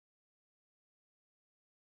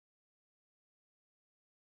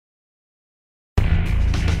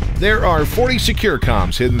There are 40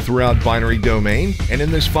 SECUR-COMs hidden throughout Binary Domain, and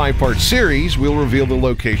in this 5-part series, we'll reveal the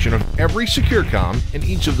location of every SECUR-COM in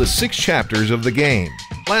each of the 6 chapters of the game.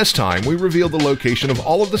 Last time, we revealed the location of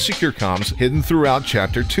all of the SECUR-COMs hidden throughout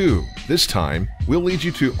Chapter 2. This time, we'll lead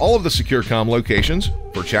you to all of the SECUR-COM locations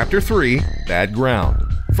for Chapter 3, Bad Ground.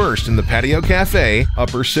 First, in the Patio Cafe,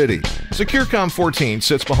 Upper City. SECUR-COM 14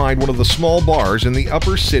 sits behind one of the small bars in the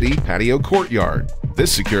Upper City Patio Courtyard.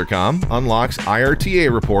 This SECUR-COM unlocks IRTA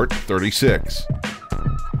Report 36.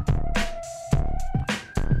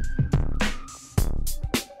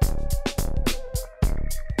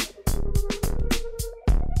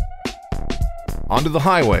 Onto the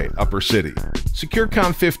highway, Upper City.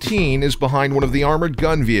 SECUR-COM 15 is behind one of the armored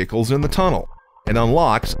gun vehicles in the tunnel and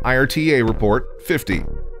unlocks IRTA Report 50.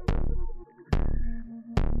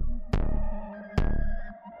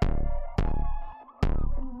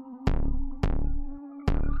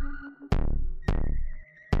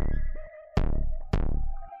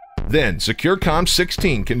 Then, SECUR-COM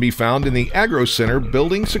 16 can be found in the Agro Center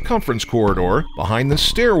building circumference corridor behind the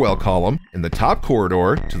stairwell column in the top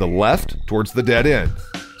corridor to the left towards the dead end.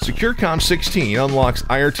 SECUR-COM 16 unlocks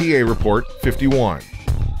IRTA Report 51.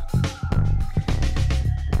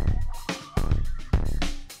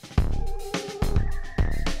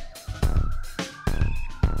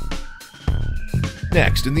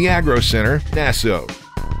 Next, in the Agro Center, Nassau.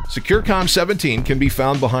 SECUR-COM 17 can be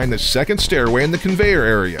found behind the second stairway in the conveyor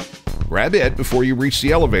area. Grab it before you reach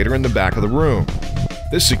the elevator in the back of the room.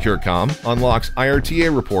 This SECUR-COM unlocks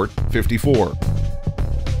IRTA Report 54.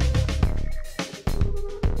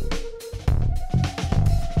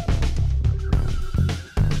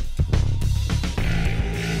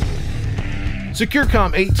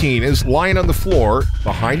 SECUR-COM 18 is lying on the floor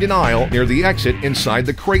behind an aisle near the exit inside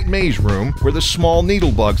the crate maze room where the small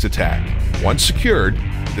needle bugs attack. Once secured,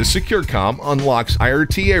 this SECUR-COM unlocks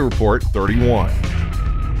IRTA Report 31.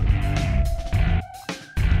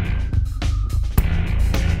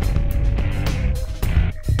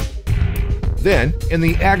 Then, in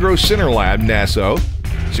the Agro Center Lab, Nassau,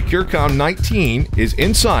 SECUR-COM 19 is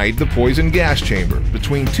inside the poison gas chamber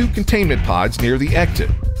between 2 containment pods near the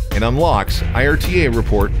exit and unlocks IRTA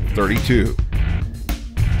Report 32.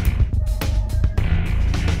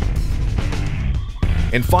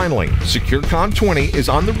 And finally, SECUR-COM 20 is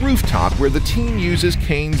on the rooftop where the team uses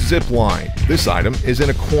Kane's zip line. This item is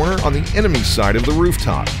in a corner on the enemy side of the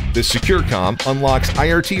rooftop. This SECUR-COM unlocks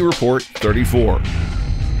IRTA Report 34.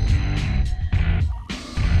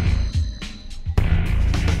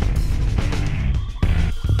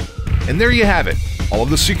 And there you have it, all of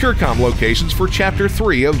the SECUR-COM locations for Chapter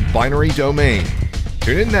 3 of Binary Domain.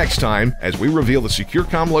 Tune in next time as we reveal the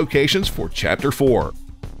SECUR-COM locations for Chapter 4.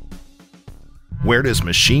 Where does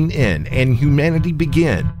machine end and humanity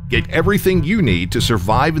begin? Get everything you need to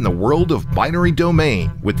survive in the world of Binary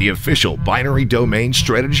Domain with the official Binary Domain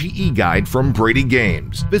Strategy e-guide from Brady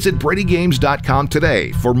Games. Visit bradygames.com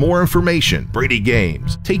today for more information. Brady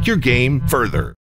Games, take your game further.